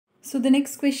So the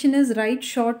next question is write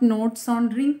short notes on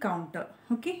ring counter.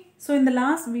 Okay. So in the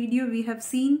last video we have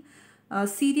seen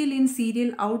serial in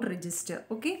serial out register.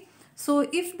 Okay. So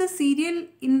if the serial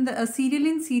in the serial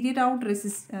in serial out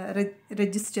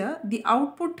register, the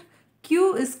output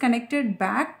Q is connected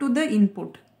back to the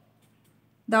input.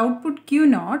 The output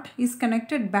Q0 is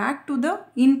connected back to the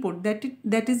input,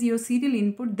 that is your serial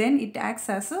input, then it acts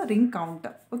as a ring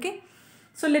counter. Okay.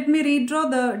 So let me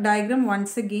redraw the diagram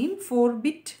once again.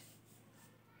 4-bit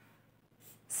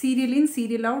serial in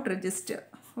serial out register.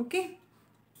 Okay.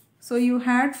 So you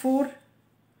had 4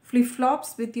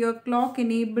 flip-flops with your clock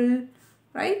enable,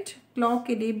 right? Clock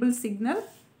enable signal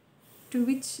to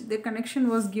which the connection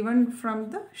was given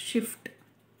from the shift.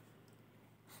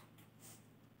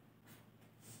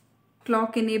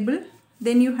 Clock enable.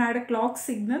 Then you had a clock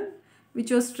signal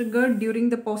which was triggered during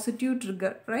the positive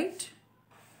trigger, right?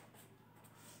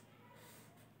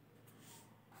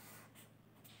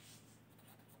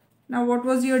 Now what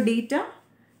was your data?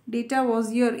 Data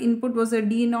was your input was a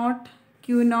D0,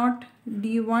 Q0,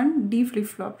 D1, D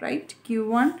flip-flop, right?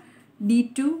 Q1,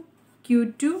 D2,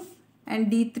 Q2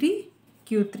 and D3,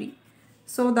 Q3.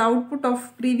 So the output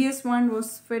of previous one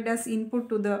was fed as input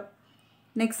to the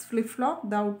next flip-flop,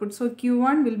 the output. So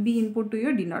Q1 will be input to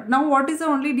your D0. Now what is the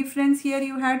only difference here?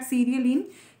 You had serial in,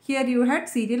 here you had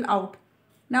serial out.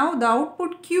 Now the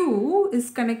output Q is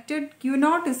connected,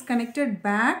 Q0 is connected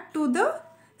back to the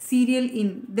serial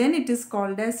in. Then it is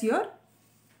called as your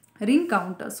ring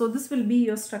counter. So this will be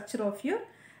your structure of your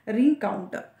ring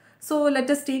counter. So let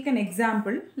us take an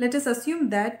example. Let us assume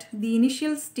that the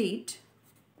initial state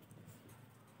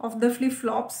of the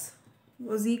flip-flops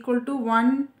was equal to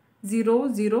 1,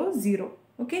 0, 0, 0.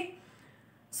 Okay.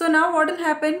 So now what will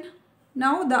happen?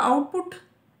 Now the output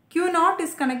Q0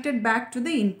 is connected back to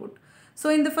the input. So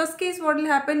in the first case what will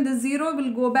happen? The 0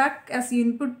 will go back as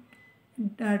input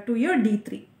to your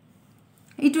D3.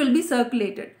 It will be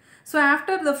circulated. So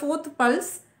after the 4th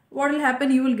pulse, what will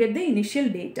happen? You will get the initial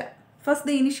data. First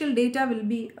the initial data will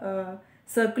be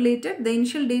circulated. The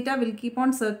initial data will keep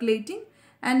on circulating,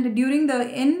 and during the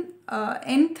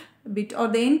nth bit or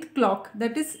the nth clock,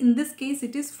 that is in this case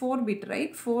it is 4-bit,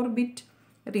 right? 4-bit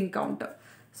ring counter.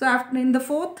 So after in the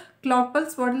 4th clock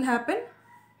pulse, what will happen?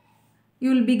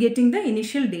 You will be getting the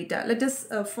initial data. Let us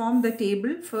form the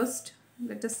table first.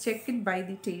 Let us check it by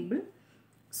the table.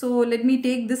 So let me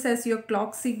take this as your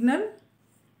clock signal.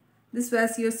 This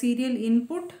was your serial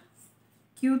input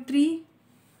Q3,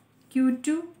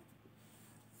 Q2,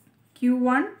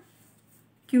 Q1,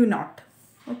 Q0.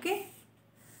 Okay.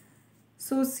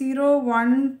 So 0,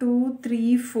 1, 2,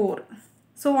 3, 4.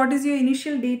 So what is your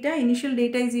initial data? Initial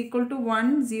data is equal to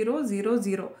 1, 0, 0,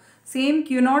 0. Same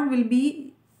Q0 will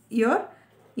be your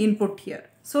input here.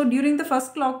 So during the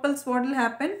first clock pulse, what will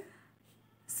happen?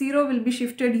 0 will be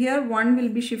shifted here, 1 will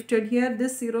be shifted here,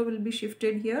 this 0 will be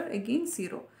shifted here, again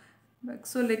 0.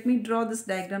 So let me draw this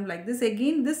diagram like this.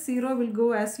 Again this 0 will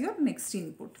go as your next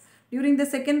input. During the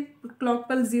second clock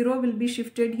pulse, 0 will be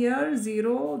shifted here,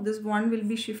 0, this 1 will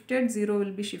be shifted, 0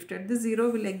 will be shifted. This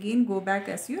 0 will again go back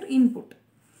as your input.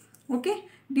 Okay.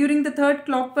 During the third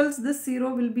clock pulse, this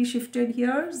 0 will be shifted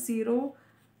here, 0,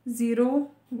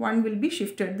 0, 1 will be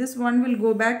shifted. This 1 will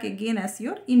go back again as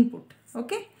your input.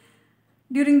 Okay.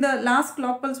 During the last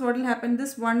clock pulse, what will happen?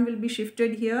 This 1 will be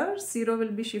shifted here, 0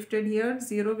 will be shifted here,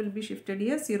 0 will be shifted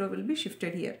here, 0 will be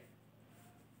shifted here.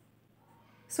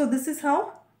 So this is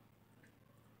how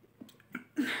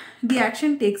the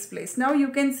action takes place. Now you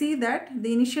can see that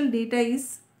the initial data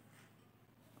is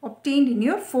obtained in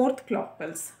your 4th clock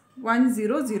pulse, 1,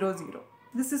 0, 0, 0.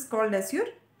 This is called as your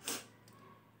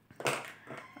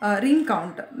ring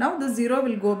counter. Now the 0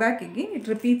 will go back again. It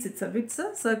repeats itself. It's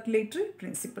a circulatory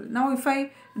principle. Now if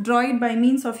I draw it by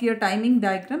means of your timing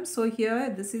diagram. So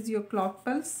here this is your clock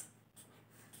pulse.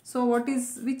 So what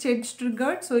is which edge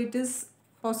triggered? So it is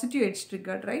positive edge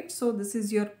triggered, right? So this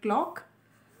is your clock.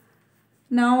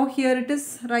 Now here it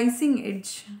is rising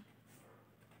edge.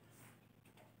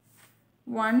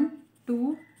 1,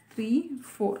 2, 3,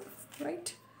 4,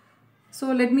 right?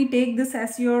 So let me take this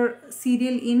as your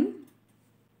serial in,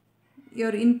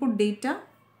 your input data.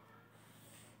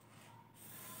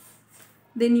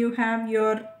 Then you have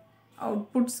your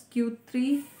outputs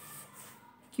Q3,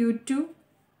 Q2,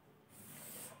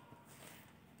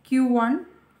 Q1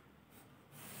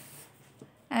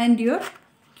 and your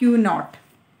Q0.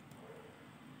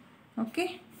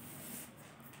 Okay.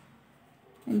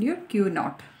 And your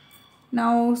Q0.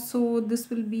 Now so this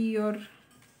will be your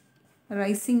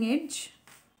rising edge.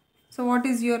 So what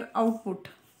is your output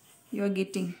you are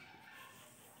getting?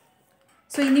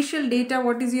 So initial data,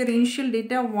 what is your initial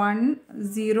data? 1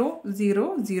 0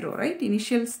 0 0, right?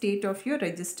 Initial state of your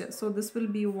register. So this will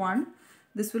be 1,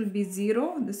 this will be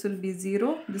 0, this will be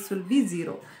 0, this will be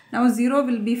 0. Now 0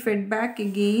 will be fed back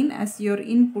again as your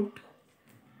input,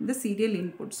 the serial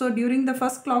input. So during the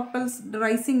first clock pulse, the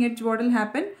rising edge, what will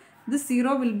happen? This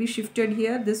 0 will be shifted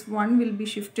here, this 1 will be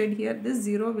shifted here, this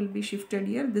 0 will be shifted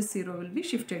here, this 0 will be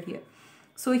shifted here.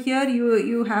 So here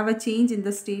you have a change in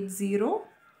the state 0.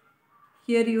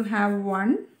 Here you have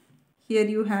 1, here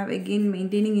you have again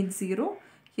maintaining it 0,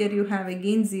 here you have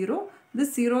again 0.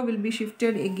 This 0 will be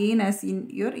shifted again as in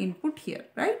your input here,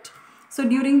 right? So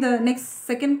during the next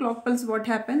second clock pulse, what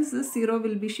happens? This 0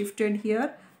 will be shifted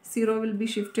here, 0 will be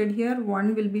shifted here,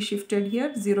 1 will be shifted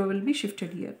here, 0 will be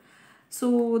shifted here.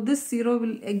 So this 0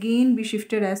 will again be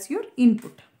shifted as your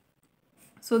input.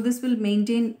 So this will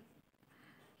maintain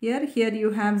here, here you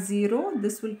have 0,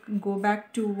 this will go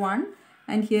back to 1.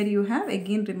 And here you have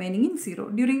again remaining in 0.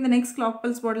 During the next clock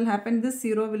pulse, what will happen? This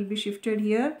 0 will be shifted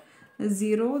here,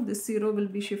 0, this 0 will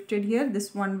be shifted here,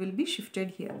 this 1 will be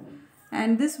shifted here.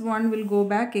 And this 1 will go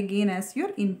back again as your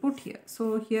input here.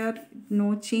 So here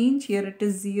no change, here it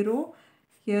is 0,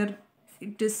 here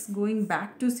it is going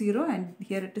back to 0, and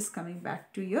here it is coming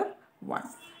back to your 1.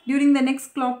 During the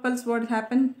next clock pulse, what will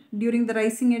happen? During the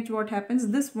rising edge, what happens?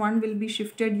 This 1 will be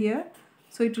shifted here,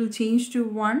 so it will change to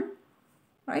 1.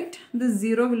 Right, this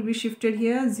 0 will be shifted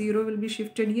here, 0 will be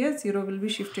shifted here, 0 will be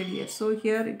shifted here. So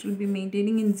here it will be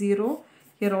maintaining in 0,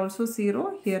 here also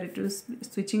 0, here it is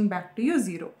switching back to your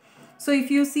 0. So if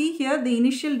you see here, the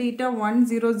initial data 1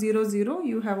 0 0 0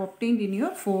 you have obtained in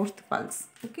your fourth pulse.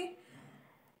 Okay,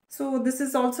 so this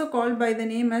is also called by the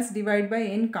name as divide by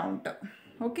n counter.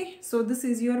 Okay, so this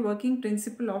is your working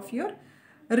principle of your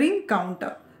ring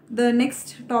counter. The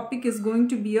next topic is going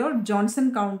to be your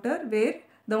Johnson counter, where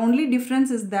the only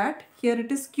difference is that here it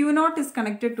is Q0 is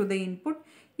connected to the input.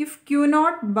 If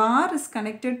Q0 bar is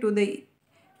connected to the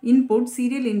input,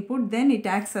 serial input, then it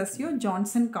acts as your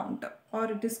Johnson counter,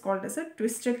 or it is called as a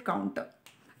twisted counter,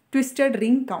 twisted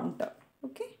ring counter.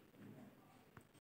 Okay.